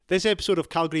This episode of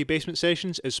Calgary Basement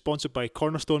Sessions is sponsored by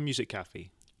Cornerstone Music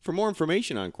Cafe. For more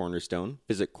information on Cornerstone,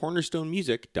 visit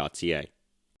cornerstonemusic.ca.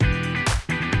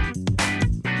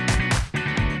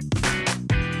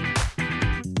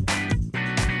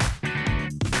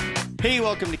 Hey,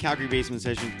 welcome to Calgary Basement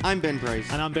Sessions. I'm Ben Price.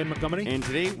 And I'm Ben Montgomery. And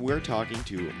today we're talking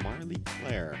to Marley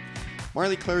Claire.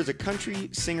 Marley Claire is a country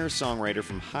singer-songwriter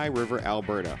from High River,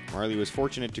 Alberta. Marley was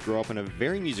fortunate to grow up in a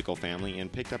very musical family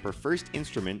and picked up her first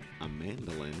instrument, a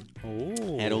mandolin,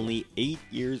 at only 8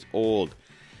 years old,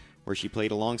 where she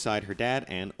played alongside her dad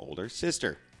and older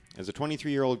sister. As a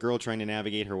 23-year-old girl trying to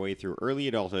navigate her way through early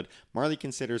adulthood, Marley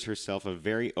considers herself a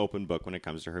very open book when it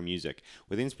comes to her music.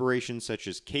 With inspirations such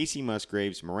as Casey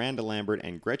Musgraves, Miranda Lambert,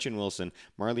 and Gretchen Wilson,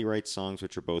 Marley writes songs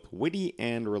which are both witty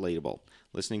and relatable.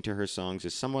 Listening to her songs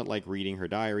is somewhat like reading her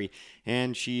diary,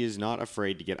 and she is not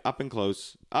afraid to get up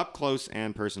close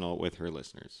and personal with her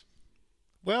listeners.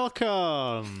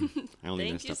 Welcome. I only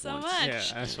Thank messed you up so once. much. Yeah,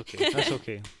 that's okay. That's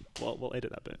okay. We'll edit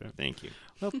that bit out. Thank you.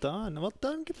 Well done. Well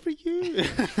done. Good for you.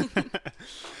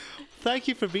 Thank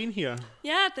you for being here.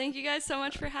 Yeah, thank you guys so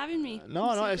much for having me. No,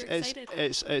 I'm it's super excited.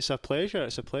 it's a pleasure.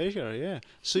 It's a pleasure. Yeah.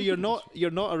 So you're not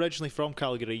originally from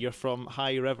Calgary. You're from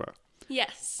High River.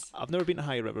 Yes. I've never been to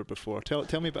High River before. Tell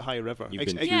me about High River. You've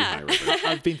been through Yeah. High River.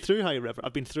 I've been through High River.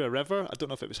 I've been through a river. I don't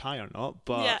know if it was high or not,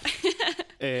 but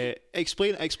Yeah.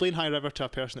 explain High River to a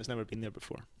person that's never been there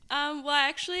before. Well,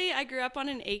 actually, I grew up on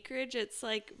an acreage. It's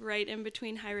like right in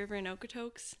between High River and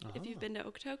Okotoks, if you've been to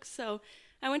Okotoks. So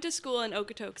I went to school in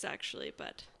Okotoks, actually,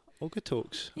 but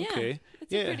Okotoks. yeah, Okay.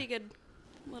 it's a pretty good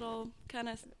little kind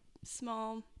of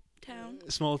small town.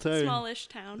 Small town. Smallish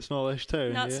town. Smallish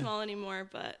town. Not yeah. small anymore,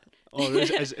 but Oh,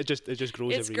 it just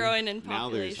grows it's every growing in Now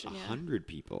there's population. 100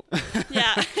 people.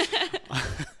 Yeah. year.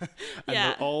 And Yeah.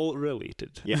 they're all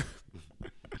related. Yeah.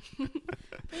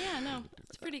 But yeah, no,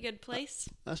 it's a pretty good place.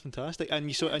 That's fantastic. And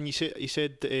you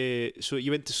said so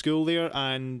you went to school there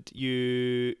and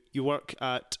you work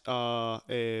at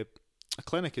a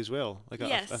clinic as well, like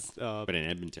Yes. But in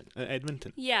Edmonton.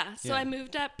 Edmonton. Yeah, so Yeah. I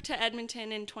moved up to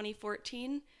Edmonton in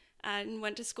 2014 and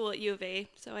went to school at U of A.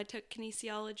 So I took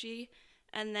kinesiology,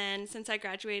 and then since I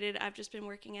graduated, I've just been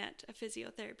working at a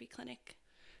physiotherapy clinic.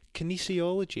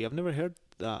 Kinesiology. I've never heard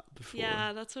that before.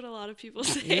 Yeah, that's what a lot of people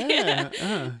say. Yeah.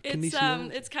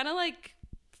 Kinesiology. It's kind of like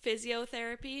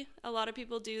physiotherapy. A lot of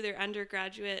people do their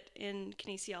undergraduate in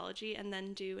kinesiology and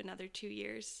then do another 2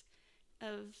 years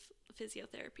of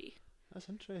physiotherapy. That's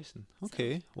interesting.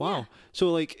 Okay. Wow. yeah.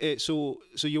 So like, so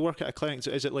you work at a clinic.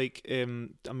 So is it like,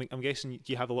 I'm guessing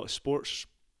you have a lot of sports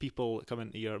people that come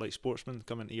into your, like sportsmen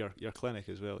come into your clinic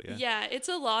as well. Yeah. Yeah, it's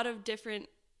a lot of different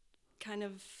kind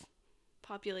of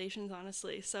populations,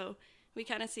 honestly. So we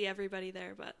kind of see everybody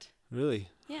there, but Really?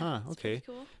 yeah, Huh, it's okay. pretty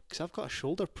cool. Because I've got a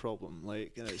shoulder problem.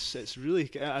 Like, and it's really.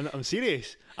 I'm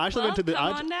serious. I actually Well, went to the.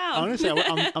 come on down. Honestly,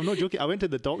 I'm not joking. I went to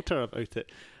the doctor about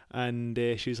it, and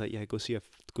she was like, "Yeah, go see a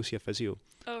physio."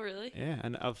 Oh, really? Yeah,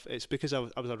 and it's because I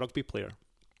was a rugby player,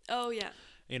 Oh, yeah.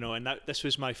 you know, and this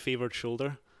was my favoured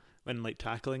shoulder when like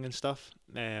tackling and stuff.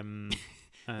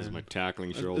 This is my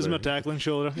tackling shoulder. This is my tackling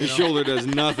shoulder. You His know? shoulder does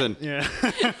nothing. Yeah.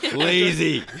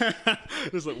 Lazy.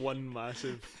 There's like one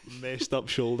massive messed up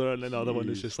shoulder and then the other one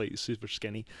is just like super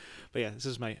skinny. But yeah, this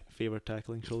is my favourite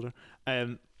tackling shoulder.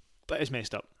 But it's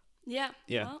messed up. Yeah.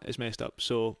 Yeah, Well, it's messed up.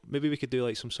 So maybe we could do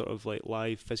like some sort of like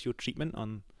live physio treatment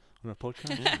on our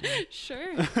podcast.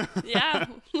 sure. Yeah,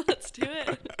 let's do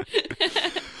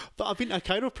it. But I've been to a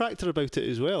chiropractor about it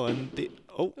as well, and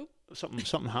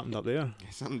something happened up there.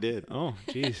 Something did. Oh,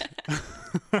 jeez.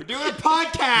 We're doing a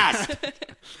podcast.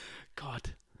 God,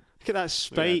 look at that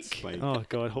spike. Oh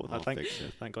God, I'll fix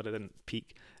it. thank God I didn't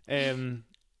peek.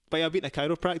 But yeah, I've been to a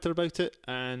chiropractor about it,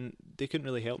 and they couldn't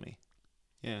really help me.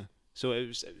 Yeah, so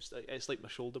it's like my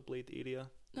shoulder blade area.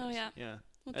 Oh, yeah. Yeah.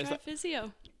 We'll Is try that-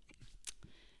 physio.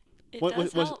 It What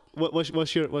does help.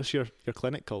 what's your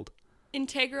clinic called?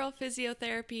 Integral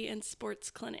Physiotherapy and Sports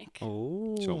Clinic.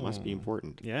 Oh, So it must be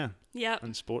important. Yeah, Yep.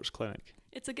 and sports clinic.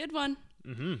 It's a good one.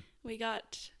 Mm-hmm. We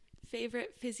got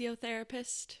favorite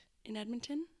physiotherapist in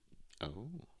Edmonton. Oh.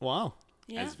 Wow,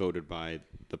 Yeah. As voted by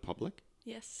the public?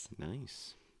 Yes.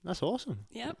 Nice. that's awesome.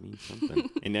 Yep. That means something.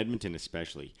 In Edmonton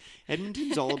especially.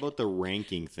 Edmonton's all about the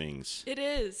ranking things. It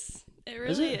is. It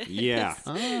Is really it? is. Yeah.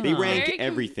 Ah. They rank Very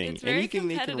everything. it's very Anything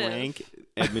they can competitive. rank,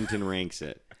 Edmonton ranks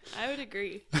it. I would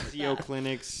agree. Physio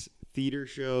clinics, theater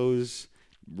shows,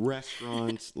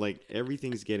 restaurants, like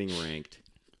everything's getting ranked.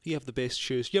 You have the best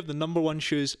shoes. You have the number one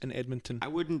shoes in Edmonton. I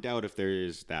wouldn't doubt if there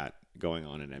is that going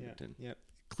on in Edmonton. Yeah.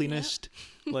 Cleanest,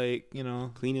 like, you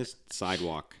know, Cleanest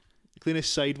sidewalk.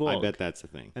 cleanest sidewalk I bet that's a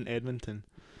thing. in Edmonton.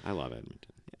 I love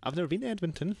Edmonton. I've never been to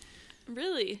Edmonton.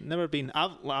 Really? Never been.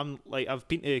 I've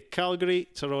been to Calgary,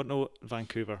 Toronto,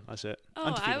 Vancouver. That's it. Oh,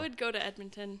 And I Tofino. would go to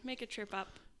Edmonton. Make a trip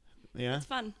up. Yeah. It's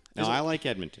fun. No, I like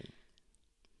Edmonton.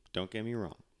 Don't get me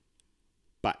wrong.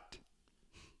 But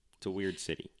it's a weird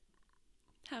city.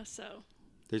 How so?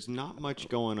 There's not much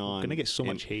going on. I'm gonna get so in-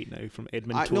 much hate now from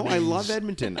Edmonton. No, I love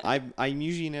Edmonton. I'm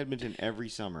usually in Edmonton every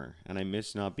summer, and I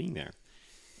miss not being there.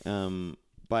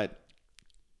 But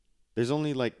there's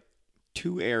only like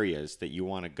 2 areas that you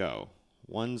want to go.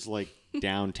 One's like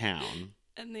downtown,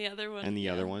 And the other one. and the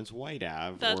other one's White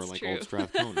Ave That's or like true. Old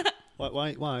Strathcona.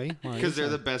 Why? Because they're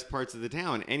the best parts of the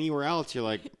town. Anywhere else, you're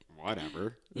like,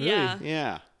 whatever. Yeah,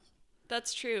 Yeah.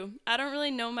 that's true. I don't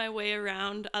really know my way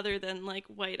around other than like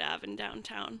White Ave and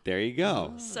downtown. There you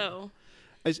go. So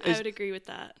Is, I is, would agree with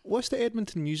that. what's the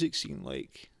Edmonton music scene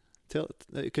like?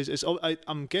 Because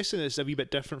I'm guessing it's a wee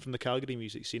bit different from the Calgary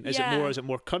music scene. Is Yeah. it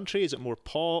more country? Is it more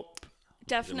pop?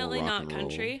 Definitely rock not and roll?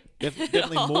 country.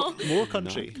 Definitely more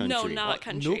country. Country. No, not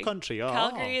country. No country. Oh.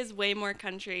 Calgary is way more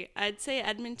country. I'd say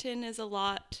Edmonton is a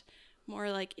lot more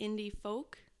like indie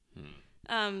folk.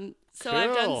 So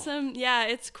I've Cool. done some. Yeah,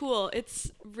 it's cool.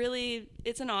 It's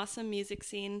an awesome music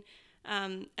scene.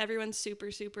 Everyone's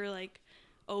super like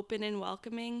open and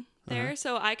welcoming there.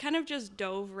 So I kind of just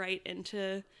dove right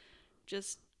into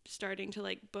just starting to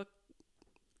like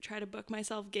try to book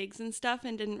myself gigs and stuff,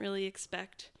 and didn't really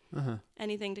expect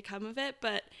anything to come of it.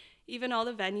 But even all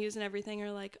the venues and everything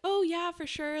are like, oh yeah, for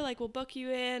sure, like we'll book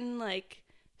you in, like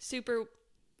super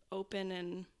open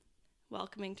and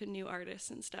welcoming to new artists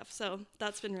and stuff. So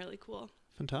that's been really cool.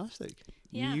 Fantastic.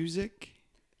 Yeah. Music,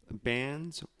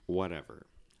 bands, whatever.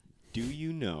 Do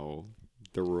you know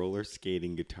the roller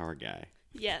skating guitar guy?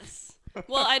 Yes.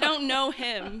 Well, I don't know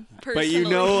him personally, But you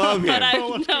know of him. But I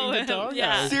Roller know skating guitar him. guy.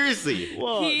 Yeah. Seriously.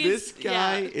 Whoa. This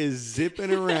guy Yeah. is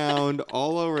zipping around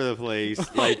all over the place,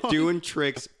 like doing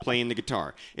tricks, playing the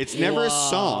guitar. It's never a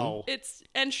song.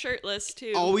 And shirtless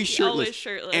too. Always shirtless. Always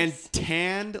shirtless. And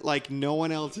tanned like no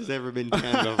one else has ever been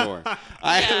tanned before.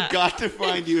 I have got to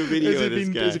find you a video Has of this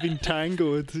has it guy. been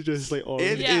tangoed? Just like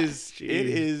orange? It Yeah.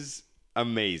 is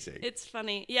amazing. it's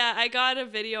funny. Yeah, I got a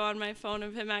video on my phone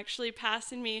of him actually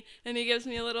passing me, and he gives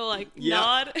me a little like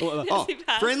nod. Oh, as Oh, he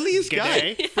passes. friendliest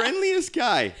guy. G'day. Friendliest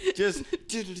guy. Just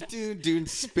doing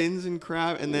spins and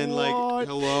crap, and then like, What?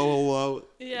 hello.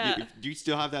 Yeah. Do you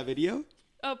still have that video?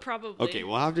 Oh, probably. Okay,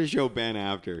 we'll have to show Ben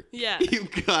after. Yeah. You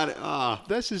got it. Ah.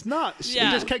 This is nuts. Yeah.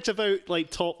 He just kicks about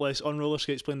like topless on roller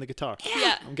skates playing the guitar.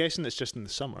 Yeah. I'm guessing it's just in the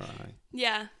summer. Aye.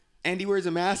 Yeah. And he wears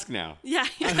a mask now. Yeah.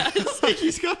 Yeah. It's like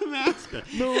he's got a mask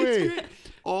No way.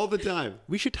 all the time.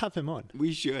 We should have him on.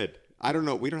 We should. I don't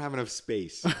know. We don't have enough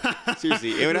space.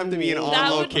 Seriously, it would have to be an on That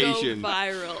location. would go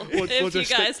viral We'll if you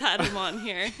just guys had him on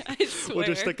here. I swear. We'll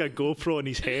just stick a GoPro on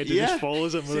his head and Yeah. just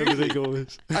follows him wherever he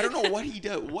goes. I don't know what he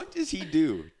does. What does he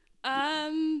do?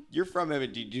 You're from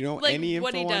Edmonton. Do you know like any info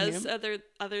what he does on him?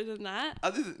 other than that,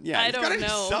 Other than, yeah, I he's don't gotta do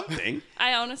know. something.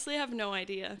 I honestly have no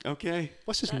idea. Okay.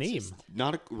 What's his That's name? just-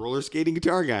 Not a roller skating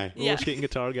guitar guy. Yeah. Roller skating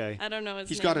guitar guy. I don't know his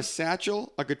He's name. got a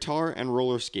satchel, a guitar, and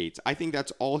roller skates. I think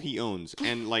that's all he owns,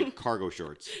 and like cargo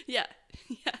shorts. Yeah.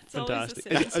 Yeah. It's Fantastic.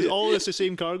 always the same. Is all this the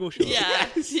same cargo shorts? Yeah.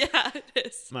 Yes. Yeah, it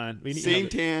is. Man, we need Same to have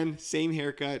tan, same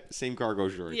haircut, same cargo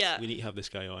shorts. Yeah. we need to have this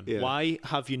guy on. Yeah. Why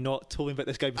have you not told me about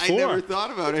this guy I before? never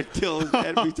thought about it until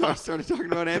we started talking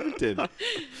about Edmonton.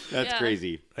 That's Yeah.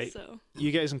 crazy. Right. So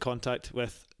You get us in contact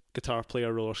with guitar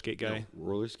player, roller skate guy, No,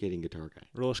 roller skating guitar guy.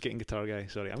 roller skating guitar guy.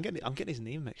 Sorry, I'm getting his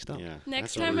name mixed up. Yeah.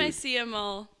 next that's time I rude. see him,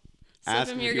 I'll slip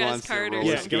Ask him him your if he guys' wants to card or roller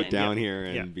Yeah, something. skate down Yeah. here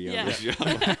and Yeah. be on Yeah. the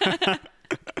show.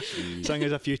 Sing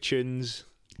us a few tunes.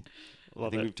 I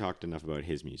Love think it. we've talked enough about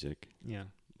his music. Yeah.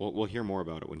 We'll hear more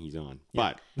about it when he's on.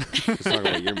 Yeah. But let's talk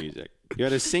about your music. You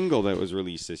had a single that was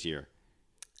released this year.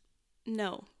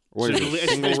 No. What So is it?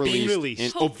 it's Single being released. released.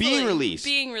 Being Hopefully released.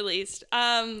 Being released.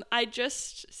 I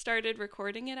just started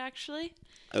recording it actually.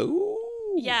 Oh.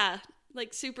 Yeah,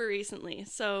 like super recently.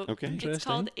 So Okay. it's Interesting.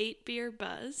 called 8 Beer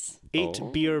Buzz. 8 Oh.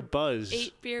 Beer Buzz.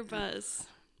 8 Beer Buzz.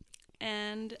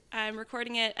 And I'm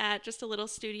recording it at just a little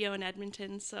studio in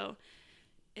Edmonton. So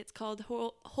it's called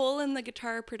Hole in the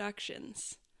Guitar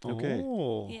Productions. Okay.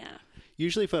 Oh. Yeah.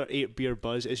 Usually for 8 Beer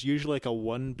Buzz, it's usually like a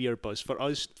 1 beer buzz. For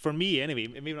us, for me anyway,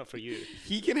 maybe not for you.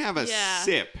 He can have a Yeah.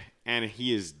 sip and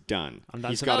he is done. I'm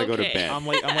He's dancing. got to go to Okay. bed. I'm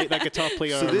like that guitar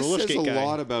player, So this roller says skate a guy.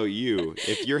 lot about you.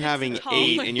 If you're having all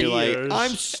 8 and you're like, beers.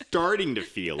 I'm starting to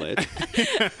feel it.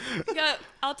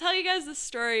 I'll tell you guys the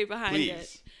story behind Please.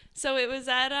 it. So it was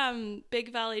at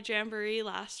Big Valley Jamboree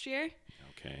last year.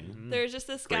 Okay. There was just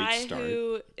this Great guy start.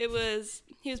 he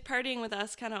was partying with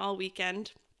us kind of all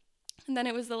weekend. And then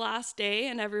it was the last day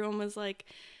and everyone was like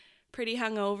pretty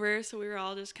hungover, so we were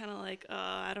all just kind of like,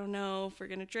 I don't know if we're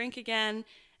gonna drink again.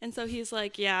 And so he's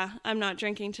like, yeah, I'm not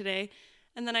drinking today.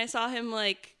 And then I saw him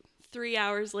like 3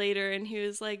 hours later, and he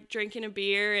was like drinking a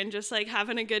beer and just like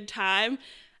having a good time.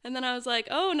 And then I was like,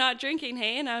 oh, not drinking,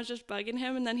 hey? And I was just bugging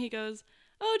him, and then he goes,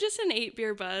 oh, just an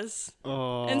 8-beer buzz.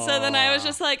 Oh. And so then I was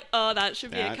just like, oh, that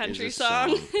should be That a country is a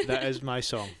song. song. That is my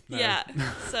song. No. Yeah.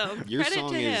 So Your credit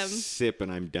song to him. is "Sip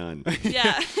and I'm Done."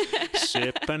 Yeah.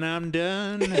 Sip and I'm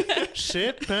done.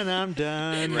 Sip and I'm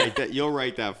done. Right, you'll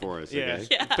write that for us. Yeah. Okay?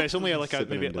 Yeah. But it's only like Sip and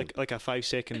maybe I'm done. like a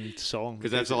 5-second song.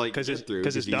 Because that's all I Because get it's through.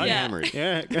 because it's he's done. Yeah. hammered.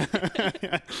 Yeah.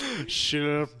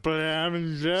 Sip and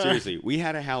I'm done. Seriously, we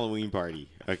had a Halloween party.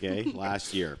 Okay,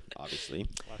 last year, obviously.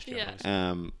 Last year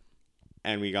Yeah. was-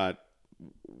 And we got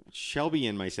Shelby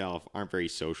and myself aren't very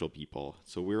social people,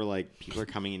 so we were like, people are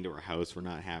coming into our house, we're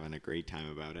not having a great time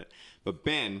about it. But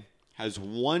Ben has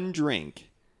one drink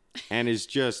and is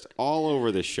just all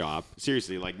over the shop.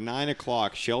 Seriously, like 9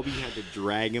 o'clock, Shelby had to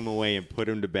drag him away and put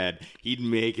him to bed. He'd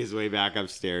make his way back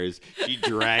upstairs. She'd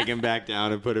drag him back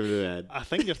down and put him to bed. I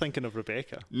think you're thinking of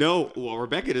Rebecca. No, well,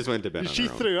 Rebecca just went to bed on She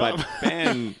her own. threw but up.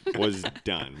 Ben was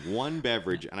done. One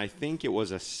beverage, and I think it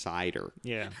was a cider.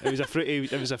 Yeah, it was a fruity.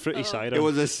 It was a fruity cider. It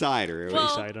was a cider. It was- Well,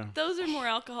 cider. those are more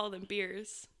alcohol than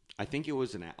beers. I think it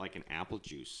was like an apple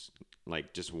juice,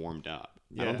 like just warmed up.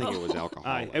 I Yeah. don't think it was alcohol.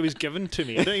 Aye, it was given to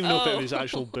me. I don't even know if it Oh. was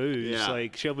actual booze. Yeah.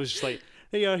 Like she was just like,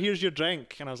 "Hey, here's your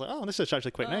drink," and I was like, "Oh, this is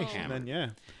actually quite nice." Oh. And then yeah,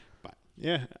 But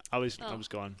I was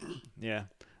gone. Yeah,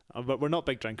 but we're not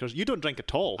big drinkers. You don't drink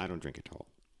at all. I don't drink at all.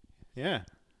 Yeah,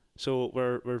 so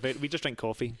we just drink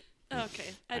coffee. Okay.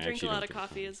 I I drink a actually lot don't of drink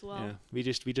coffee as well. Yeah, we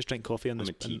just drink coffee on I'm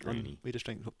this. a tea granny. we just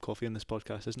drink coffee on this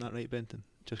podcast. Isn't that right, Benton?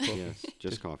 Just coffee. Yes,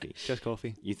 just coffee. Just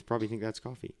coffee. You probably think that's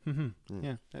coffee.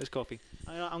 Yeah, it is coffee.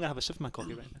 I'm gonna have a sip of my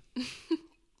coffee right now.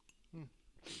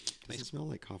 Does it smell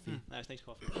like coffee? That's nice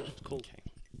coffee. It's cold. Okay.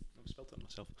 I've spilled it on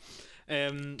myself.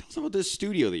 Tell us about this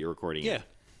studio that you're recording in. Yeah.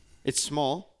 It's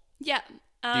small. Yeah.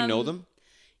 Do you know them?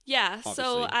 Yeah.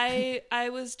 So Obviously. I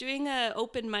was doing a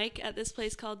open mic at this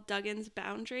place called Duggan's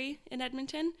Boundary in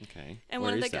Edmonton. Okay. And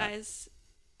Where one of is the that? guys,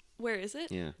 where is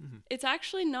it? Yeah. It's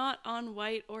actually not on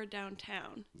White or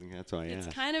downtown. I think that's why I It's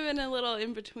asked. kind of in a little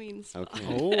in between spot. Okay.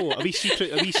 Oh, a wee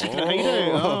secret Oh.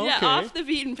 hideout. Oh, Yeah, okay. off the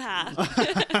beaten path.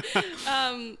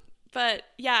 But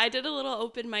yeah, I did a little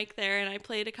open mic there, and I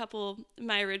played a couple of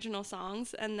my original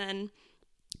songs, and then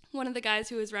one of the guys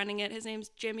who was running it, his name's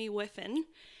Jimmy Whiffen,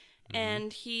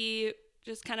 and he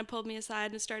just kind of pulled me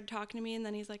aside and started talking to me, and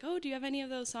then he's like, oh, do you have any of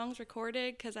those songs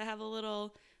recorded? Because I have a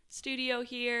little studio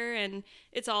here, and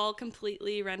it's all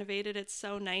completely renovated. It's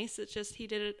so nice. It's just he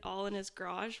did it all in his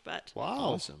garage, but Wow.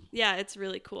 Awesome. yeah, it's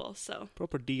really cool. So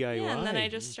Proper DIY. yeah, and then I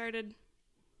just started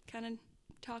kind of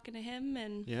talking to him,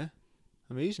 and Yeah.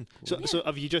 Amazing. So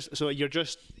have you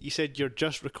you said you're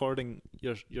just recording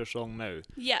your song now.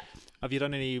 yeah. Have you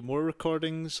done any more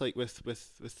recordings like with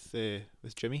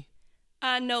Jimmy?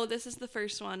 No, this is the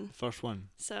first one. First one.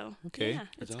 So Okay. yeah,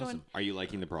 That's it's awesome. going. Are you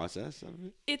liking the process of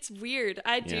it? It's weird.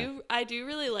 I do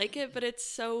really like it, but it's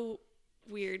so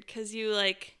weird because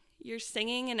you're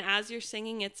singing, and as you're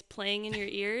singing, it's playing in your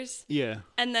ears, Yeah.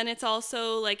 and then it's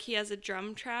also like he has a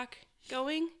drum track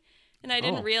going, and I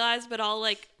didn't Oh. realize, but I'll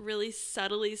like really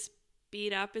subtly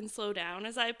speed up and slow down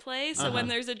as I play. So when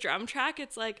there's a drum track,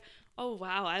 it's like, oh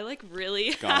wow, I like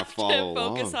really Gotta have to follow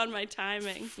focus along. on my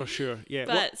timing. For sure. Yeah.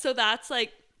 But so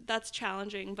that's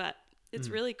challenging, but it's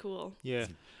really cool. Yeah,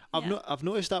 Yeah. I've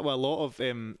noticed that with a lot of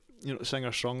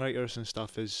singer songwriters and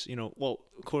stuff is well,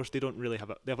 of course they don't really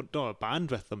have don't have a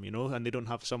band with them, and they don't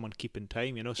have someone keeping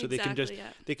time, so they can just Exactly,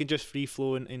 yeah. they can just free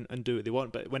flow and do what they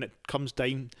want. But when it comes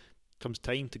time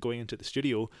to going into the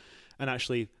studio and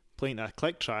actually playing a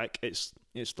click track, it's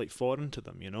like foreign to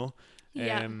them,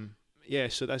 Yeah. Yeah,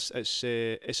 so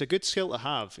it's a good skill to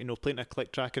have, playing a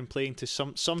click track and playing to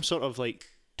some sort of like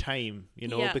time,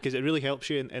 Yeah. because it really helps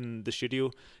you in the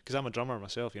studio. Because I'm a drummer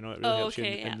myself, it really helps you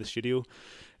in the studio.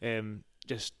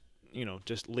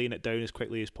 Just laying it down as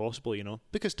quickly as possible,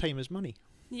 because time is money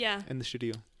Yeah. in the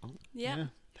studio. Yeah.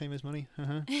 Time is money.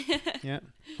 Yeah,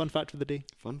 fun fact for the day.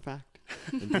 Fun fact.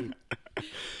 Indeed.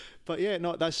 But yeah,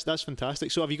 no, that's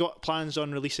fantastic. So have you got plans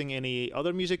on releasing any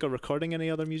other music or recording any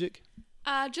other music?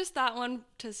 Just that one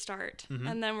to start, Mm-hmm.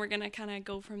 and then we're gonna kind of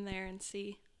go from there and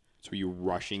see. So are you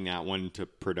rushing that one to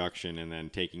production and then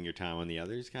taking your time on the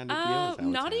others kind of deal? Is that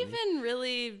what's Not happening? even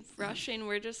really rushing.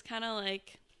 We're just kind of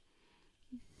like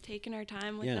taking our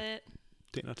time with Yeah. it.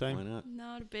 Taking our time. Why not?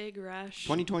 Not a big rush.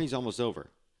 2020 is almost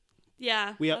over.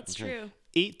 Yeah, We are- that's Okay. true.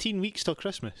 18 weeks till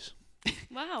Christmas.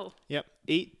 Wow. Yep,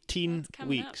 18 That's coming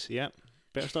weeks. Yep.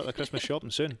 better start the Christmas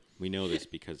shopping soon. We know this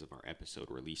because of our episode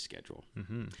release schedule.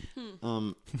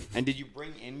 And did you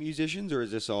bring in musicians, or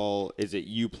is it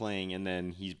you playing and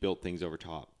then he's built things over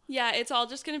top? Yeah, it's all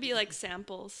just going to be like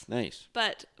samples. Nice.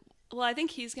 But, well, I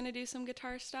think he's going to do some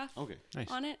guitar stuff Okay.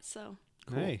 Nice. on it. So,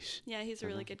 Nice. yeah, he's a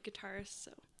really good guitarist.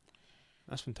 So,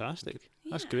 That's fantastic.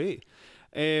 That's Yeah. great.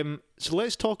 So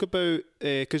let's talk about,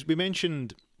 because we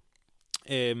mentioned,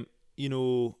 Stella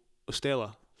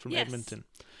from Yes. Edmonton.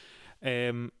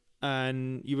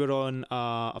 And you were on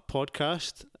a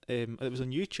podcast. It was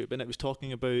on YouTube, and it was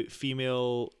talking about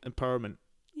female empowerment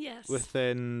yes.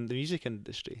 within the music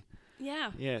industry.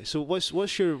 yeah. Yeah. So what's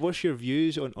your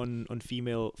views on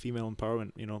female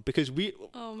empowerment? Because we,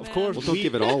 Oh, man. of course, Well, don't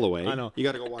give it all away. I know. You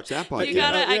got to go watch that podcast. You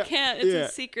gotta, Yeah. I can't, it's Yeah. a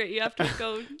secret. You have to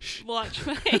go watch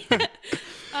my,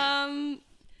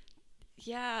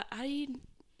 yeah, I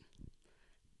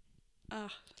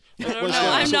don't What's know.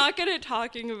 that? I'm So- not good at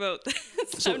talking about this.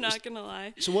 So- I'm not gonna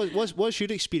lie. So what's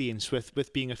your experience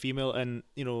with being a female and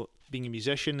being a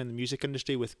musician in the music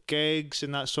industry with gigs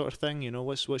and that sort of thing?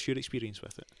 What's your experience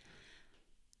with it?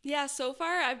 Yeah, so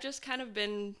far I've just kind of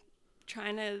been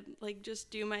trying to like just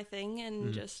do my thing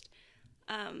and just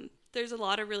there's a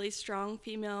lot of really strong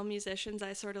female musicians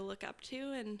I sort of look up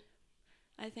to, and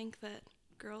I think that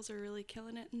girls are really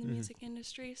killing it in the music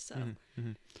industry. So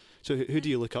So who do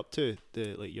you look up to?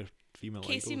 Your female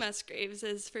Casey idols? Musgraves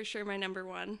is for sure my number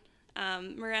one.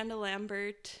 Miranda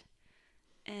Lambert,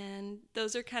 and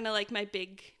those are kind of like my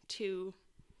big two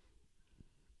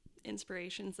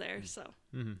inspirations there. So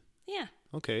yeah.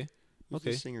 Okay. Who's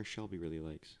Okay. the singer Shelby really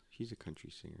likes? She's a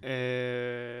country singer.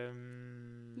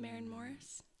 Maren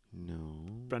Morris. No.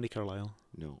 Brandy Carlisle.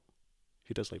 No.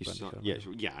 Who does like You Brandy saw,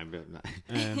 Carlisle? yeah, I'm not.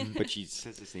 But she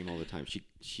says this name all the time.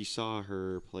 She saw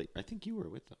her play. I think you were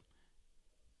with them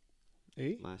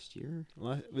Eh? last year.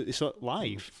 It's not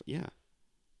live. Yeah.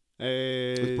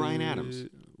 With Bryan Adams.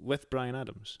 With Bryan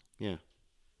Adams. Yeah.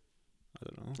 I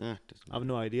don't know. Doesn't I have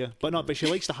no idea. But she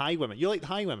likes the High Women. You like the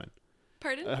High Women?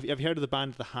 Pardon? Have you heard of the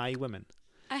band The High Women?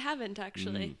 I haven't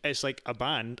actually. It's like a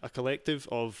band, a collective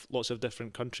of lots of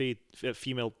different country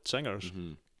female singers,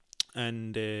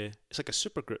 and it's like a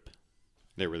super group.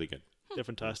 They're really good. They're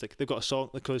fantastic. They've got a song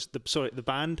because the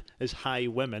band is High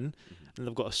Women, and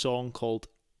they've got a song called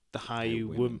The High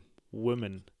Woman.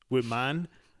 Woman.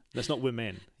 That's not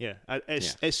women. Yeah,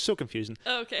 it's so confusing.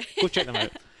 Oh, okay. Go check them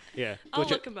out. Yeah, I'll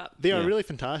look them up. They are Yeah. really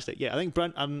fantastic. Yeah, I think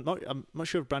I'm not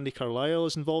sure if Brandy Carlisle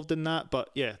is involved in that, but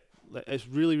yeah, it's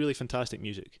really, really fantastic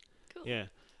music. Cool. Yeah.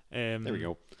 There we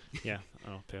go. Yeah.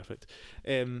 Oh, perfect.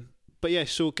 But yeah,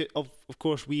 so of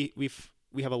course we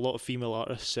have a lot of female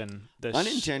artists in this.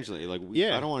 Unintentionally,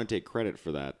 Yeah. I don't want to take credit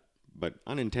for that, but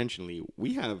unintentionally,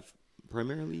 we have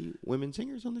primarily women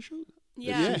singers on the show.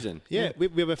 Yeah. This season. Yeah, we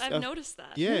have I've noticed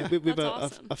that. Yeah, we have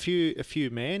That's awesome. a few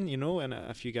men, and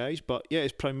a few guys, but yeah,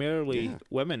 it's primarily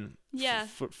women. Yeah.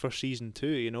 For season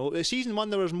 2, season 1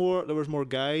 there was more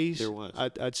guys. There was.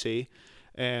 I'd say,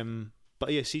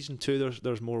 but yeah, season 2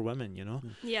 there's more women.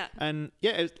 Yeah. And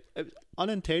yeah, it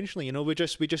unintentionally, we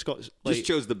just got like Just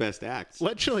chose the best acts.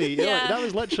 literally, Yeah. that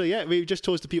was literally it. We just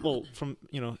chose the people from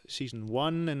season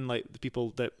 1 and like the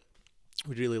people that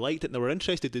we really liked it and they were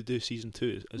interested to do season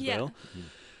 2 as Yeah. well.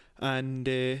 And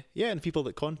and people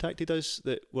that contacted us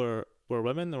that were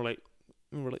women, they were like,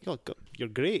 oh, you're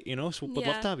great, so we'd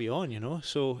love to have you on,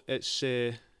 so it's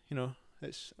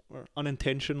it's we're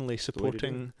unintentionally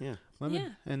supporting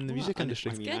women in the music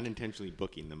industry. I mean, Good. unintentionally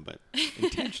booking them, but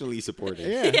intentionally supporting.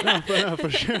 Yeah, no, for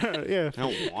sure. Yeah. I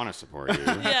don't want to support you.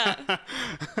 Yeah.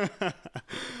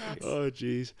 Oh,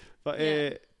 jeez. But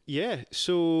Yeah.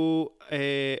 So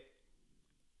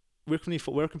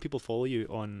where can people follow you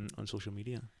on social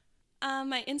media?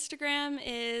 My Instagram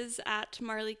is at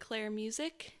Marley Claire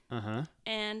Music,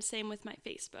 and same with my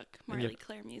Facebook, Marley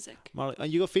Claire Music. Marley,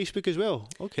 and you got Facebook as well?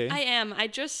 Okay. I am. I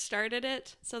just started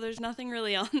it, so there's nothing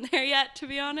really on there yet, to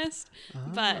be honest.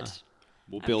 But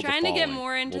We'll I'm build trying the to get following.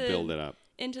 more into We'll build it up.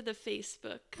 into the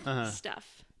Facebook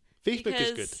stuff. Facebook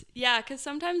is Because- good. Yeah, because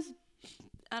sometimes,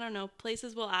 I don't know,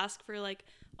 places will ask for like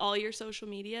all your social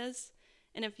medias,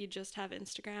 and if you just have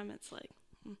Instagram, it's like,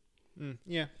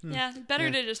 Yeah. yeah, better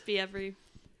to just be every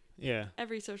Yeah.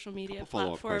 social media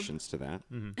Follow-up platform. questions to that.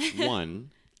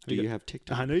 One, do you have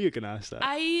TikTok? I know you can ask that.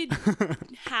 I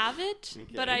have it,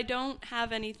 but I don't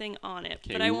have anything on it.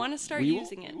 Okay, but I want to start we will-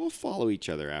 using it. We'll follow each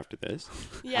other after this.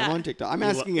 Yeah. I'm on TikTok. I'm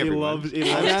asking everyone. He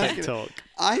I'm loves asking- TikTok.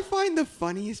 I find the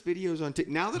funniest videos on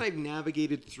TikTok. Now that I've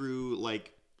navigated through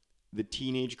like the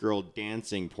teenage girl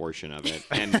dancing portion of it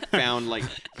and found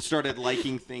started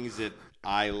liking things that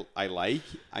I like.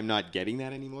 I'm not getting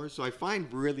that anymore. So I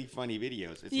find really funny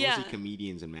videos. It's Yeah. mostly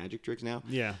comedians and magic tricks now.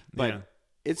 Yeah, But yeah.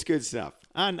 it's good stuff.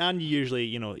 And you usually,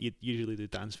 you usually do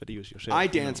dance videos yourself. I you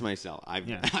know. dance myself. I've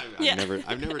Yeah.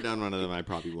 never done one of them. I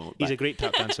probably won't. He's But a great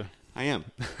tap dancer. I am.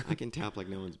 I can tap like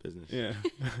no one's business. Yeah.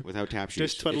 Without tap shoes.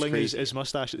 Just It's twiddling crazy. his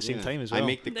mustache at the same Yeah. time as well. I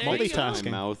make the There clicks you go. in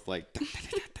my mouth like.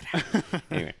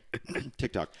 Anyway,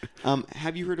 TikTok.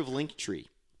 Have you heard of Linktree?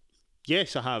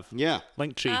 Yes, I have. Yeah.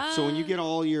 Linktree. So when you get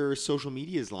all your social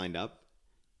medias lined up,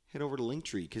 head over to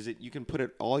Linktree because you can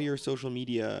put all your social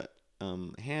media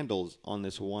handles on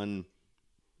this one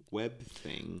web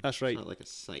thing. That's right. It's not like a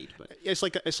site, but It's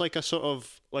like a sort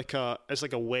of it's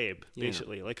like a web Yeah.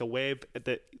 basically, like a web that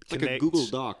it's like connects. a Google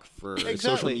Doc for social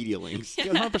Exactly. media links.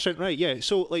 You're 100% right. Yeah.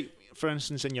 So like for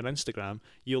instance, in your Instagram,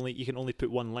 you can only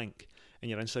put one link in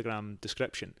your Instagram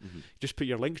description. Just put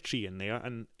your link tree in there,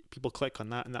 and people click on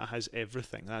that, and that has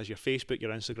everything. That has your Facebook,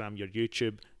 your Instagram, your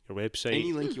YouTube, your website.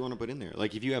 Any link you want to put in there.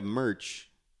 Like if you have merch,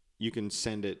 you can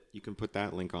send it. You can put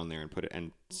that link on there and put it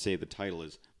and say the title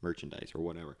is merchandise or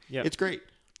whatever. Yeah. It's great.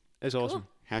 It's awesome.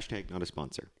 Hashtag not a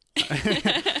sponsor.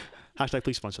 Hashtag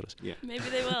please sponsor us. Yeah. Maybe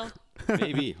they will.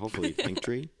 Maybe. Hopefully.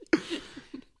 Linktree.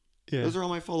 Yeah. Those are all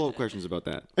my follow-up questions about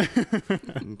that.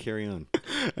 And carry on.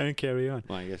 And carry on.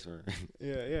 Well, I guess we're...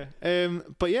 Yeah.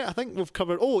 But yeah, I think we've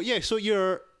covered. Oh yeah. So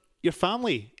your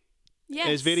family Yes.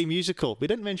 is very musical. We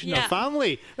didn't mention Yeah. her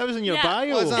family. That was in your Yeah. bio.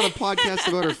 Well, it's not a podcast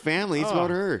about her family. It's Oh. about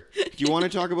her. Do you want to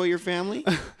talk about your family?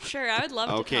 Sure, I would love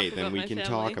to Okay, talk then about we my can family.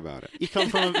 talk about it. you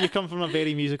come from a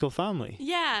very musical family.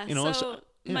 Yeah, You know, so so-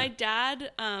 yeah. my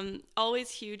dad,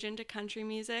 always huge into country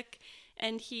music,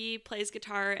 and he plays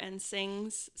guitar and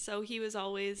sings. So he was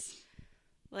always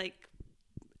like,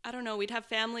 I don't know, we'd have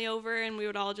family over and we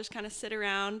would all just kind of sit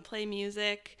around, play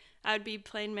music. I would be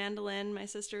playing mandolin. My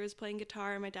sister was playing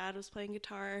guitar. My dad was playing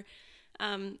guitar.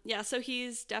 Yeah, so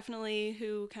he's definitely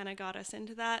who kind of got us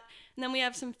into that. And then we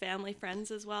have some family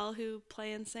friends as well who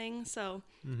play and sing. So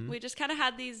we just kind of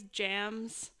had these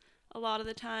jams a lot of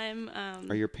the time.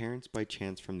 Are your parents by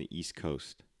chance from the East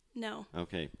Coast? No.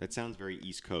 Okay, that sounds very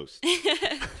East Coast.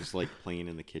 Just like playing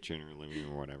in the kitchen or living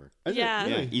room or whatever. Is it Yeah.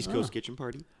 Yeah, really? East Coast kitchen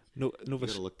party. No, You Nova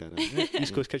gotta look that up.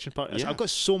 East Coast Kitchen Party. Yeah. I've got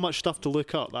so much stuff to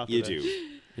look up after You this. do.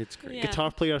 It's great. Yeah.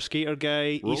 Guitar player, skater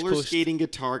guy, East Roller Coast skating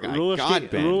guitar guy. roller, God,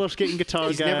 Ben. roller skating guitar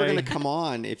He's guy. never gonna come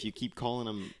on if you keep calling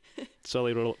him.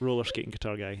 Sorry, roller skating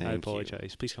guitar guy. I Thank you.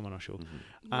 apologise. Please come on our show.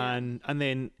 Yeah. And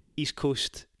then East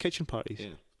Coast kitchen parties. Yeah.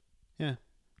 Yeah.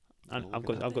 And I'll I've look it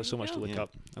got up. I've got so There you much to go. look Yeah.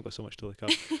 up. I've got so much to look up.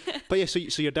 But yeah, so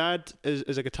your dad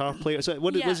is a guitar player. So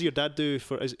what Yeah. does your dad do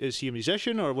for? Is he a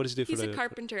musician or what does he do for? He's a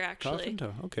carpenter, actually.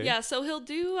 Carpenter. Okay. Yeah, so he'll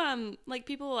do, like,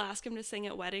 people will ask him to sing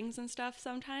at weddings and stuff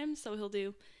sometimes. So he'll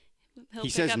He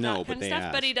pick says up no, that but kind of they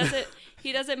stuff. But ask.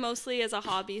 he does it mostly as a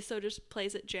hobby. So just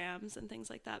plays at jams and things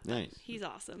like that. But Nice. he's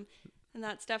awesome. And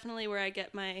that's definitely where I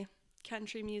get my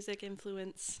country music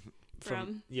influence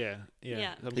from. Yeah.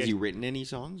 Yeah. I'm Has guessing- he written any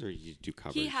songs or you do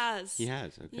covers? He has. He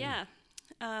has. Okay. Yeah.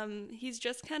 He's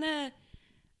just kind of,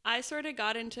 I sort of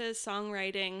got into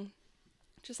songwriting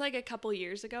just like a couple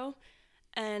years ago.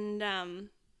 And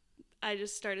I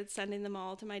just started sending them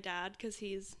all to my dad because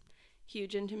he's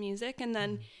huge into music. And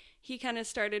then he kind of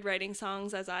started writing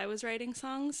songs as I was writing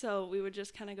songs. So we would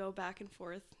just kind of go back and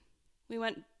forth.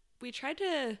 We tried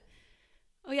to,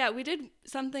 oh yeah, we did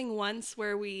something once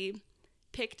where we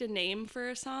picked a name for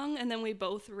a song and then we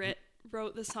both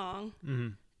wrote the song. Mm-hmm.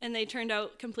 And they turned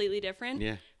out completely different.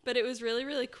 Yeah. But it was really,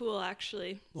 really cool,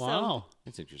 actually. Wow.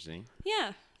 That's interesting. So,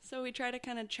 yeah. So we try to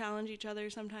kind of challenge each other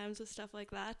sometimes with stuff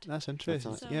like that. That's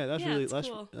interesting. awesome. Yeah, that's Yeah, really it's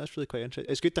cool. that's really quite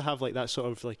interesting. It's good to have like that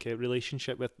sort of like a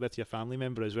relationship with your family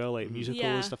member as well, like musical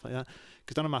Yeah. and stuff like that.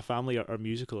 Because none of my family are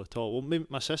musical at all. Well, maybe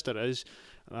my sister is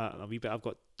a wee bit. I've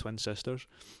got twin sisters,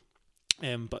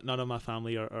 but none of my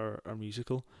family are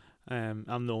musical.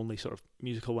 I'm the only sort of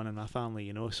musical one in my family,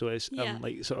 you know. So it's Yeah.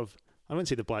 like sort of. I wouldn't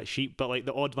say the black sheep, but like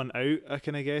the odd one out, I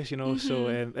kind of guess, you know. So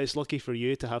it's lucky for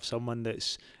you to have someone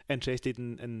that's interested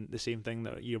in the same thing,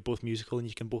 that you're both musical and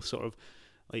you can both sort of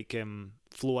like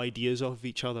flow ideas off of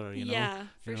each other, you know. Yeah,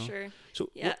 for you know? sure. So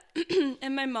Yeah.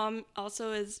 And my mom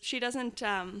also she doesn't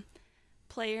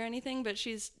play or anything, but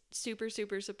she's super,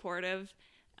 super supportive.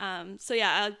 So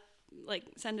yeah, I'll like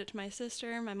send it to my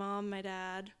sister, my mom, my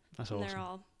dad. That's and awesome. they're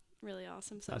all really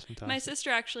awesome. So That's fantastic. my sister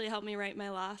actually helped me write my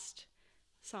last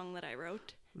song that I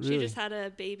wrote. Really? She just had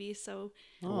a baby, so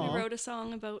Aw. we wrote a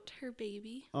song about her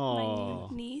baby, Aw.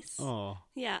 my niece. Oh,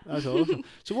 Yeah. that's awesome.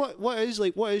 So what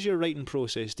is your writing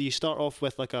process? Do you start off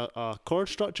with like a chord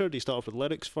structure? Do you start off with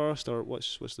lyrics first, or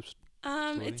what's the story?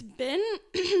 It's been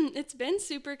it's been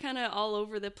super kind of all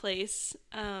over the place.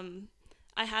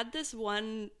 I had this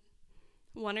one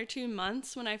 1 or 2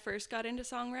 months when I first got into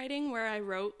songwriting where I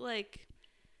wrote like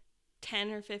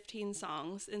 10 or 15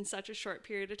 songs in such a short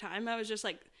period of time. I was just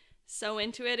like so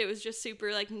into it. It was just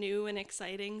super like new and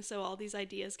exciting. So all these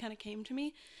ideas kind of came to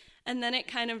me. And then it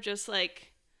kind of just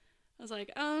like, I was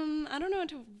like, I don't know what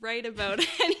to write about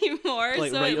anymore.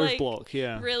 Like so writer's it like block,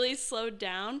 yeah. really slowed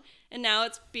down. And now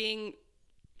it's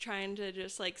trying to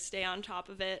just like stay on top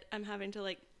of it. I'm having to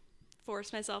like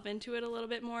force myself into it a little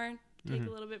bit more, take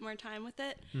a little bit more time with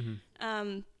it.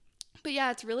 But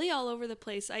yeah, it's really all over the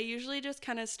place. I usually just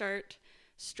kind of start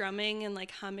strumming and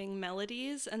like humming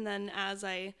melodies, and then as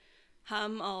I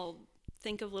hum, I'll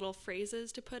think of little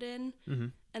phrases to put in,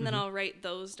 and then I'll write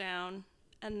those down,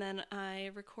 and then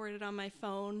I record it on my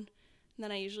phone, and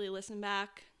then I usually listen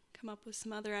back, come up with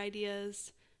some other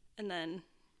ideas, and then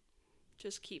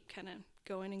just keep kind of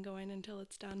going and going until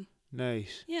it's done.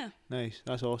 Nice. Yeah. Nice.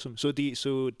 That's awesome. So do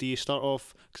you start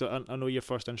off, because I know your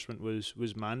first instrument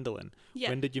was mandolin. Yeah.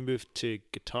 When did you move to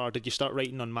guitar? Did you start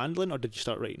writing on mandolin, or did you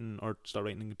start writing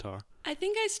in guitar? I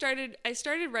think I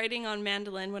started writing on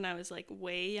mandolin when I was like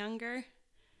way younger,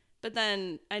 but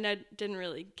then I didn't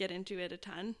really get into it a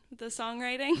ton with the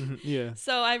songwriting. Yeah.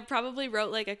 So I probably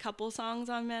wrote like a couple songs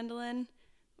on mandolin,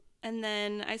 and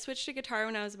then I switched to guitar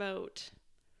when I was about,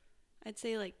 I'd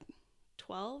say like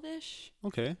 12-ish.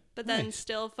 Okay. But then nice.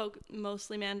 still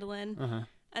mostly mandolin.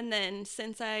 And then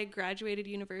since I graduated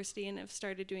university and have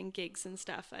started doing gigs and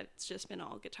stuff, it's just been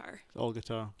all guitar. All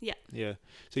guitar. Yeah. Yeah.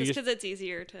 So just because it's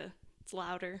easier it's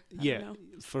louder. I yeah, don't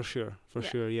know. for sure.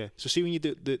 Yeah. So see when you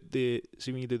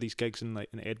do these gigs in like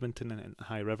in Edmonton and in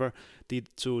High River, do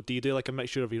you do like a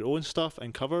mixture of your own stuff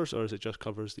and covers, or is it just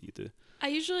covers that you do? I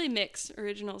usually mix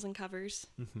originals and covers.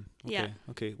 Okay. Yeah.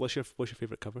 Okay. What's your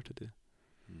favorite cover to do?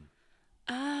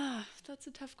 That's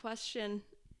a tough question.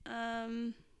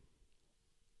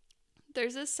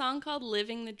 There's this song called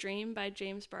 "Living the Dream" by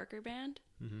James Barker Band,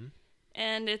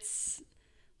 and it's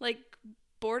like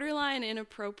borderline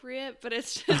inappropriate, but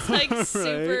it's just like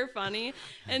super funny.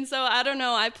 And so I don't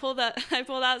know, I pull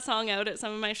that song out at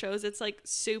some of my shows. It's like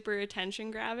super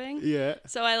attention grabbing. Yeah.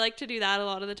 So I like to do that a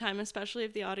lot of the time, especially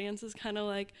if the audience is kind of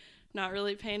like not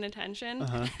really paying attention.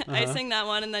 I sing that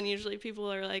one, and then usually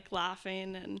people are like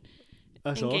laughing and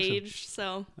That's engaged.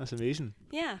 Awesome. So that's amazing.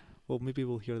 Yeah. Well, maybe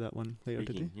we'll hear that one later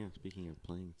today. Speaking of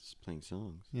playing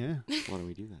songs. Yeah. Why don't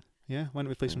we do that? Yeah. Why don't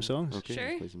we play some songs? Okay.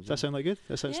 Sure. Play some songs. Does that sound like good?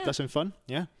 That sound fun?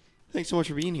 Yeah. Thanks so much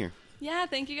for being here. Yeah,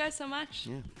 thank you guys so much.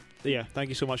 Yeah. Yeah, thank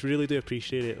you so much. We really do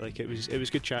appreciate it. Like it was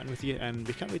good chatting with you, and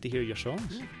we can't wait to hear your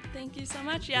songs. Thank you so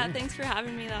much. Yeah, thanks for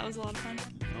having me. That was a lot of fun.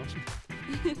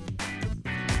 Awesome.